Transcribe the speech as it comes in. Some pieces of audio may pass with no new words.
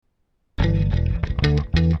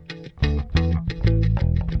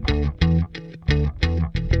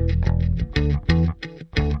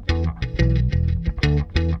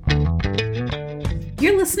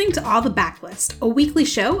listening to All the Backlist, a weekly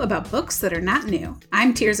show about books that are not new.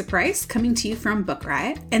 I'm Tirza Price, coming to you from Book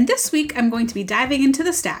Riot, and this week I'm going to be diving into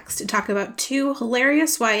the stacks to talk about two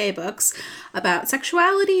hilarious YA books about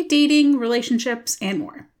sexuality, dating, relationships, and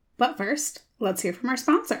more. But first, let's hear from our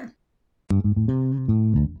sponsor.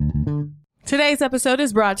 Today's episode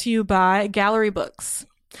is brought to you by Gallery Books.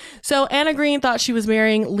 So Anna Green thought she was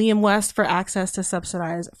marrying Liam West for access to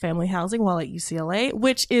subsidized family housing while at UCLA,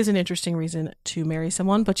 which is an interesting reason to marry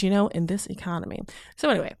someone, but in this economy. So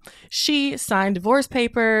anyway, she signed divorce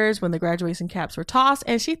papers when the graduation caps were tossed,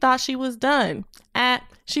 and she thought she was done.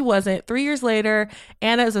 She wasn't. 3 years later,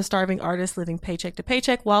 Anna is a starving artist living paycheck to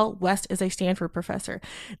paycheck while West is a Stanford professor.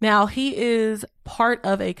 Now, he is part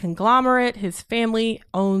of a conglomerate. His family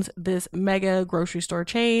owns this mega grocery store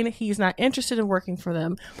chain. He's not interested in working for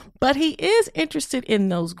them, but he is interested in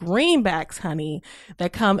those greenbacks, honey,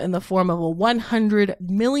 that come in the form of a $100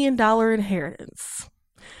 million inheritance.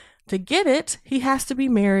 To get it, he has to be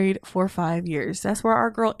married for 5 years. That's where our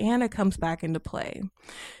girl Anna comes back into play.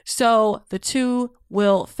 So the two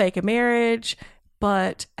will fake a marriage,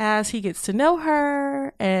 but as he gets to know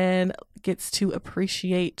her and gets to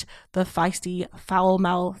appreciate the feisty,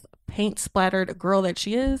 foul-mouthed, paint-splattered girl that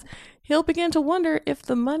she is, he'll begin to wonder if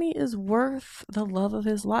the money is worth the love of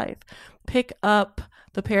his life. Pick up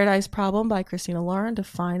The Paradise Problem by Christina Lauren to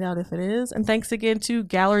find out if it is. And thanks again to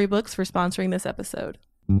Gallery Books for sponsoring this episode.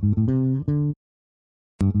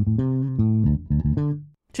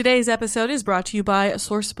 Today's episode is brought to you by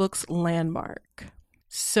Sourcebooks Landmark.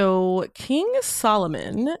 So King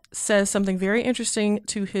Solomon says something very interesting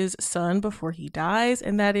to his son before he dies,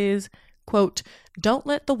 and that is, quote, "Don't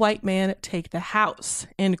let the white man take the house,"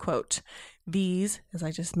 end quote. These, as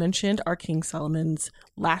I just mentioned, are King Solomon's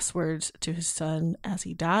last words to his son as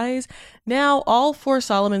he dies. Now, all four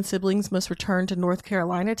Solomon siblings must return to North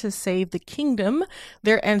Carolina to save the kingdom,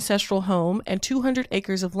 their ancestral home, and 200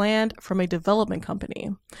 acres of land from a development company.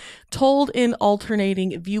 Told in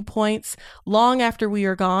alternating viewpoints, Long After We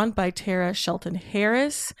Are Gone by Tara Shelton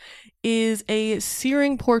Harris is a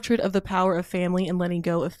searing portrait of the power of family and letting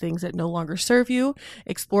go of things that no longer serve you,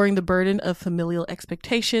 exploring the burden of familial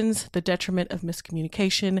expectations, the detriment of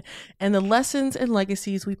miscommunication, and the lessons and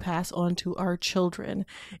legacies we pass on to our children.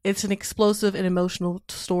 It's an explosive and emotional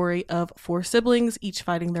story of four siblings, each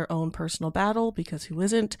fighting their own personal battle, because who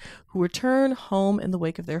isn't, who return home in the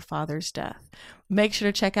wake of their father's death. Make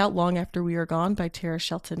sure to check out Long After We Are Gone by Tara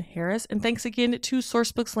Shelton Harris, and thanks again to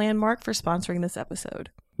Sourcebooks Landmark for sponsoring this episode.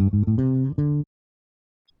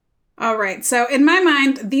 All right, so in my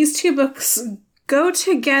mind, these two books go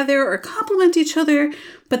together or complement each other,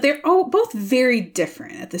 but they're both very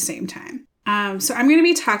different at the same time. So I'm going to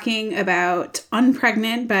be talking about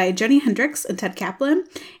Unpregnant by Jenny Hendricks and Ted Kaplan,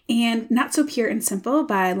 and Not So Pure and Simple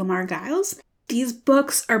by Lamar Giles. These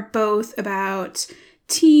books are both about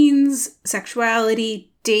teens,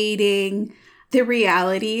 sexuality, dating, the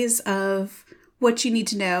realities of what you need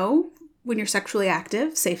to know when you're sexually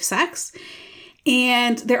active, safe sex.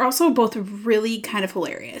 And they're also both really kind of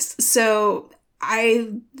hilarious. So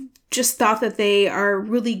I just thought that they are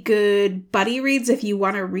really good buddy reads if you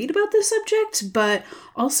want to read about this subject, but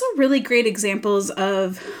also really great examples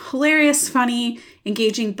of hilarious, funny,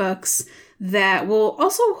 engaging books that will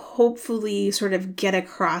also hopefully sort of get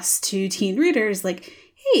across to teen readers like,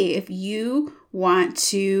 hey, if you want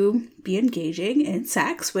to be engaging in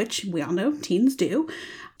sex, which we all know teens do,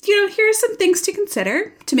 here are some things to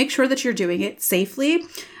consider to make sure that you're doing it safely.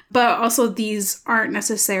 But also these aren't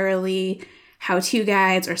necessarily how-to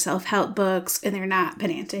guides or self-help books, and they're not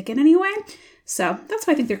pedantic in any way. So that's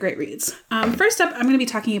why I think they're great reads. First up, I'm going to be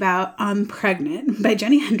talking about Pregnant by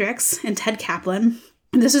Jenny Hendricks and Ted Kaplan.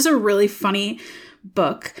 And this is a really funny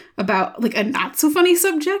book about like a not so funny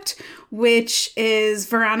subject, which is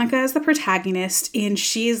Veronica is the protagonist, and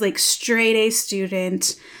she's like straight A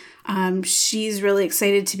student. She's really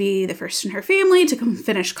excited to be the first in her family to come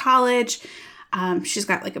finish college. She's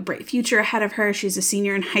got like a bright future ahead of her. She's a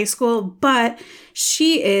senior in high school, but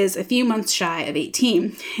she is a few months shy of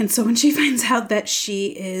 18. And so when she finds out that she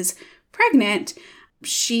is pregnant,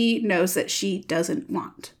 she knows that she doesn't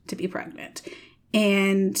want to be pregnant.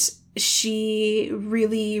 And she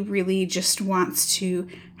really, really just wants to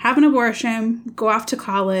have an abortion, go off to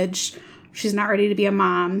college. She's not ready to be a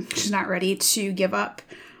mom. She's not ready to give up,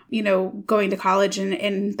 going to college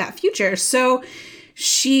and that future. So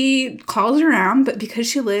she calls around, but because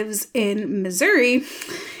she lives in Missouri,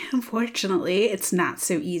 unfortunately, it's not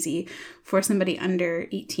so easy for somebody under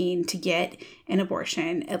 18 to get an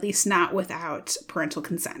abortion, at least not without parental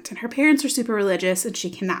consent. And her parents are super religious and she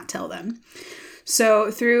cannot tell them.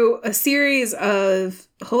 So through a series of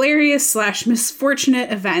hilarious /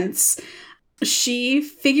 misfortunate events, she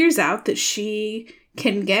figures out that she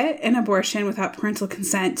can get an abortion without parental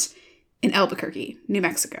consent in Albuquerque, New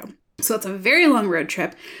Mexico. So it's a very long road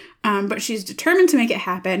trip, but she's determined to make it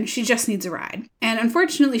happen. She just needs a ride. And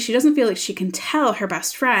unfortunately, she doesn't feel like she can tell her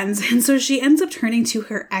best friends, and so she ends up turning to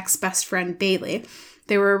her ex-best friend, Bailey.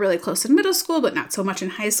 They were really close in middle school, but not so much in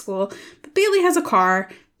high school. But Bailey has a car.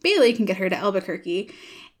 Bailey can get her to Albuquerque.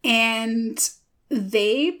 And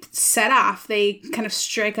they set off. They kind of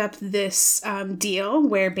strike up this deal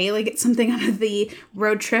where Bailey gets something out of the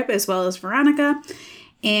road trip as well as Veronica.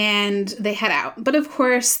 And they head out. But of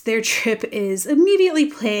course, their trip is immediately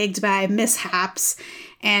plagued by mishaps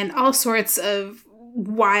and all sorts of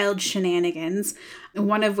wild shenanigans.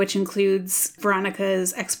 One of which includes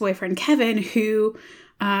Veronica's ex-boyfriend, Kevin, who,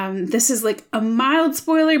 this is like a mild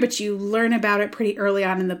spoiler, but you learn about it pretty early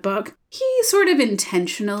on in the book. He sort of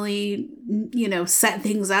intentionally, set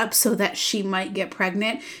things up so that she might get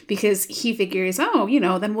pregnant because he figures,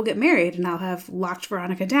 then we'll get married and I'll have locked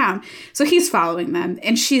Veronica down. So he's following them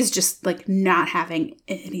and she's just like not having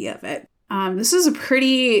any of it. This is a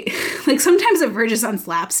pretty, sometimes it verges on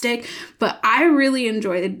slapstick, but I really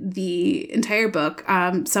enjoyed the entire book.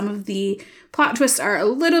 Some of the plot twists are a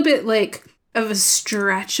little bit of a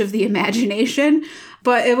stretch of the imagination,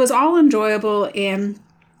 but it was all enjoyable, and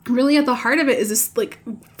really at the heart of it is this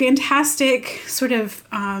fantastic sort of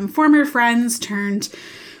former friends turned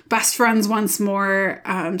best friends once more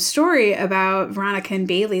story about Veronica and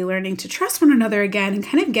Bailey learning to trust one another again and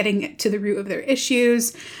kind of getting to the root of their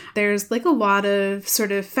issues. There's a lot of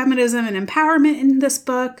sort of feminism and empowerment in this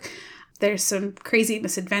book. There's some crazy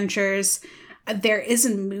misadventures. There is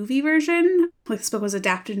a movie version. This book was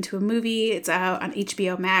adapted into a movie. It's out on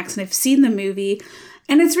HBO Max, and I've seen the movie.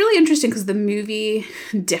 And it's really interesting because the movie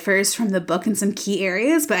differs from the book in some key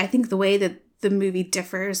areas, but I think the way that the movie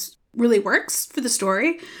differs really works for the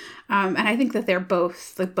story. And I think that they're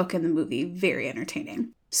both, the book and the movie, very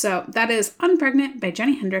entertaining. So that is Unpregnant by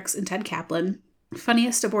Jenny Hendricks and Ted Kaplan.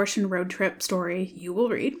 Funniest abortion road trip story you will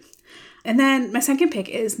read. And then my second pick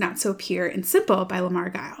is Not So Pure and Simple by Lamar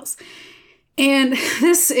Giles. And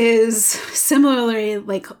this is similarly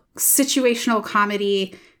situational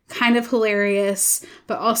comedy, kind of hilarious,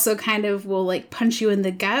 but also kind of will punch you in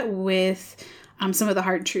the gut with some of the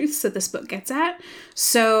hard truths that this book gets at.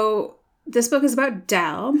 So this book is about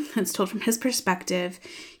Dell. It's told from his perspective.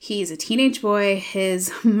 He's a teenage boy.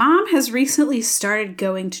 His mom has recently started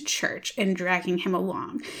going to church and dragging him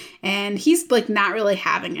along. And he's not really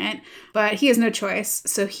having it, but he has no choice.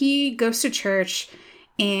 So he goes to church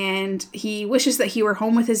and he wishes that he were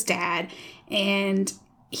home with his dad. And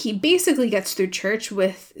he basically gets through church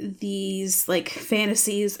with these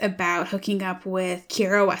fantasies about hooking up with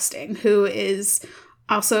Kiera Westing, who is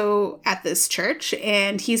also at this church,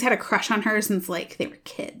 and he's had a crush on her since they were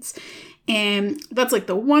kids. And that's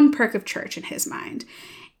the one perk of church in his mind.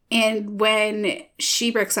 And when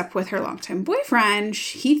she breaks up with her longtime boyfriend,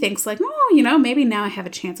 he thinks maybe now I have a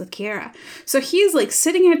chance with Kiera. So he's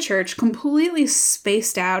sitting at church, completely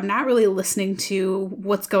spaced out, not really listening to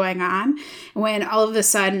what's going on, when all of a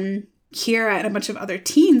sudden Kiera and a bunch of other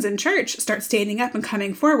teens in church start standing up and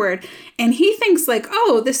coming forward. And he thinks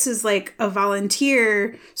this is a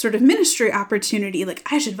volunteer sort of ministry opportunity.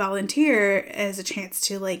 I should volunteer as a chance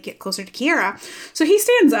to get closer to Kiera. So he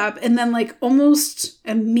stands up and then almost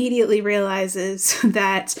immediately realizes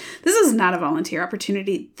that this is not a volunteer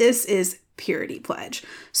opportunity. This is Purity Pledge.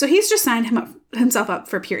 So he's just signed himself up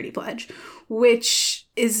for Purity Pledge, which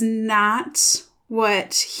is not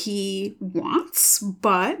what he wants,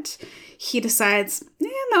 but he decides,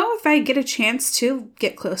 if I get a chance to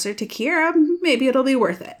get closer to Kiera, maybe it'll be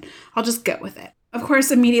worth it. I'll just go with it. Of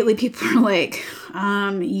course, immediately people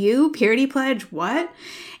are you Purity Pledge, what?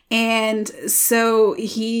 And so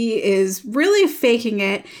he is really faking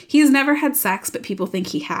it. He's never had sex, but people think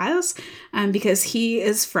he has, because he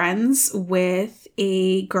is friends with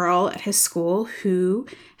a girl at his school who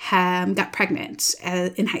got pregnant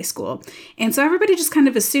in high school. And so everybody just kind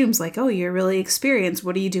of assumes you're really experienced.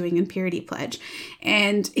 What are you doing in Purity Pledge?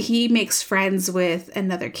 And he makes friends with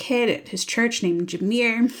another kid at his church named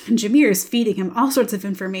Jameer. And Jameer is feeding him all sorts of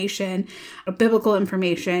information, biblical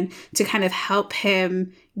information, to kind of help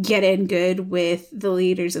him get in good with the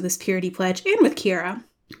leaders of this Purity Pledge and with Kiera.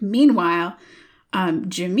 Meanwhile,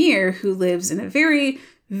 Jameer, who lives in a very,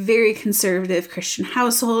 very conservative Christian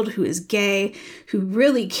household, who is gay, who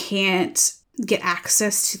really can't get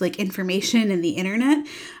access to information in the internet,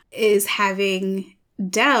 is having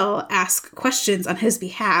Dell ask questions on his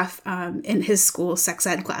behalf in his school sex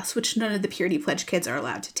ed class, which none of the Purity Pledge kids are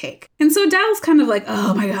allowed to take. And so Dell's kind of like,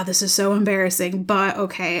 oh my God, this is so embarrassing, but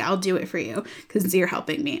okay, I'll do it for you because you're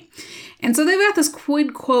helping me. And so they've got this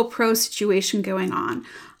quid quo pro situation going on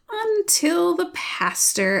until the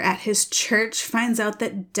pastor at his church finds out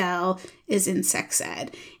that Dell is in sex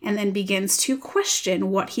ed and then begins to question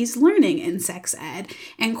what he's learning in sex ed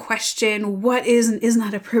and question what is and is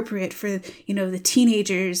not appropriate for, the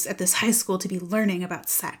teenagers at this high school to be learning about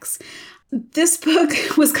sex. This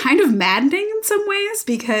book was kind of maddening in some ways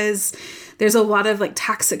because there's a lot of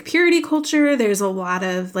toxic purity culture. There's a lot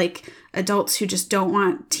of adults who just don't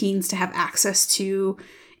want teens to have access to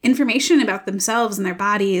information about themselves and their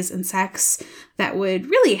bodies and sex that would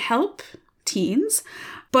really help teens.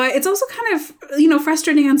 But it's also kind of,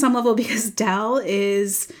 frustrating on some level because Dell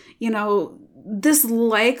is, this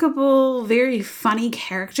likable, very funny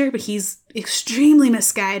character, but he's extremely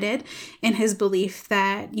misguided in his belief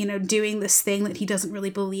that, doing this thing that he doesn't really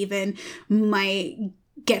believe in might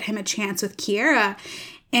get him a chance with Kiera.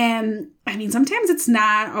 And I mean, sometimes it's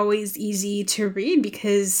not always easy to read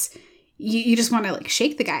because you just want to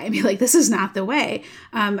shake the guy and be like, this is not the way.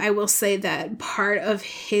 I will say that part of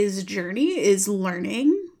his journey is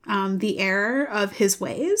learning the error of his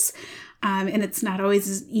ways. And it's not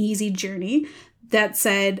always an easy journey. That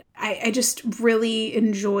said, I just really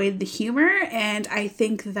enjoyed the humor. And I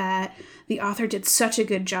think that the author did such a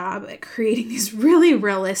good job at creating these really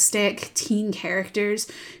realistic teen characters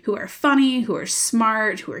who are funny, who are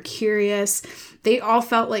smart, who are curious. They all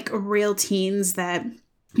felt like real teens that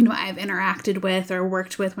I've interacted with or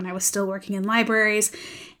worked with when I was still working in libraries.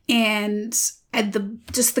 And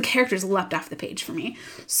the characters leapt off the page for me.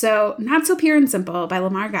 So Not So Pure and Simple by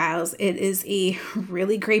Lamar Giles. It is a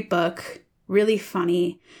really great book, really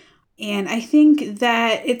funny. And I think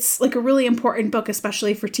that it's a really important book,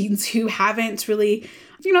 especially for teens who haven't really,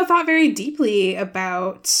 thought very deeply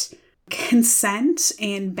about consent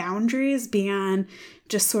and boundaries beyond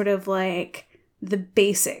just sort of the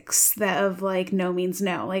basics of no means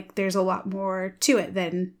no. There's a lot more to it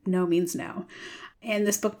than no means no. And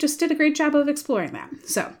this book just did a great job of exploring that.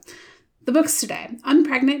 So the books today: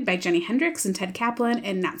 Unpregnant by Jenny Hendricks and Ted Kaplan,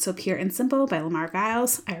 and Not So Pure and Simple by Lamar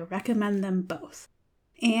Giles. I recommend them both.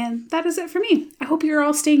 And that is it for me. I hope you're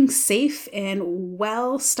all staying safe and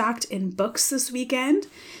well stocked in books this weekend.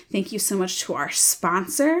 Thank you so much to our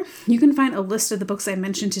sponsor. You can find a list of the books I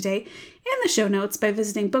mentioned today in the show notes by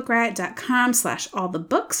visiting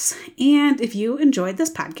bookriot.com/allthebooks. And if you enjoyed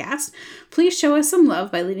this podcast, please show us some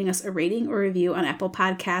love by leaving us a rating or review on Apple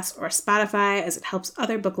Podcasts or Spotify, as it helps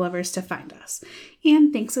other book lovers to find us.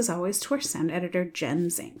 And thanks as always to our sound editor,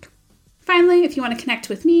 Jen Zink. Finally, if you want to connect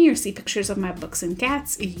with me or see pictures of my books and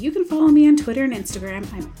cats, you can follow me on Twitter and Instagram.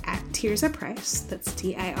 I'm at Tears at Price. That's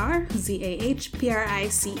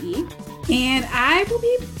TIRZAHPRICE. And I will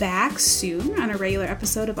be back soon on a regular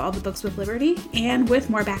episode of All the Books with Liberty and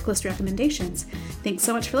with more backlist recommendations. Thanks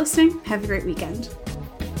so much for listening. Have a great weekend.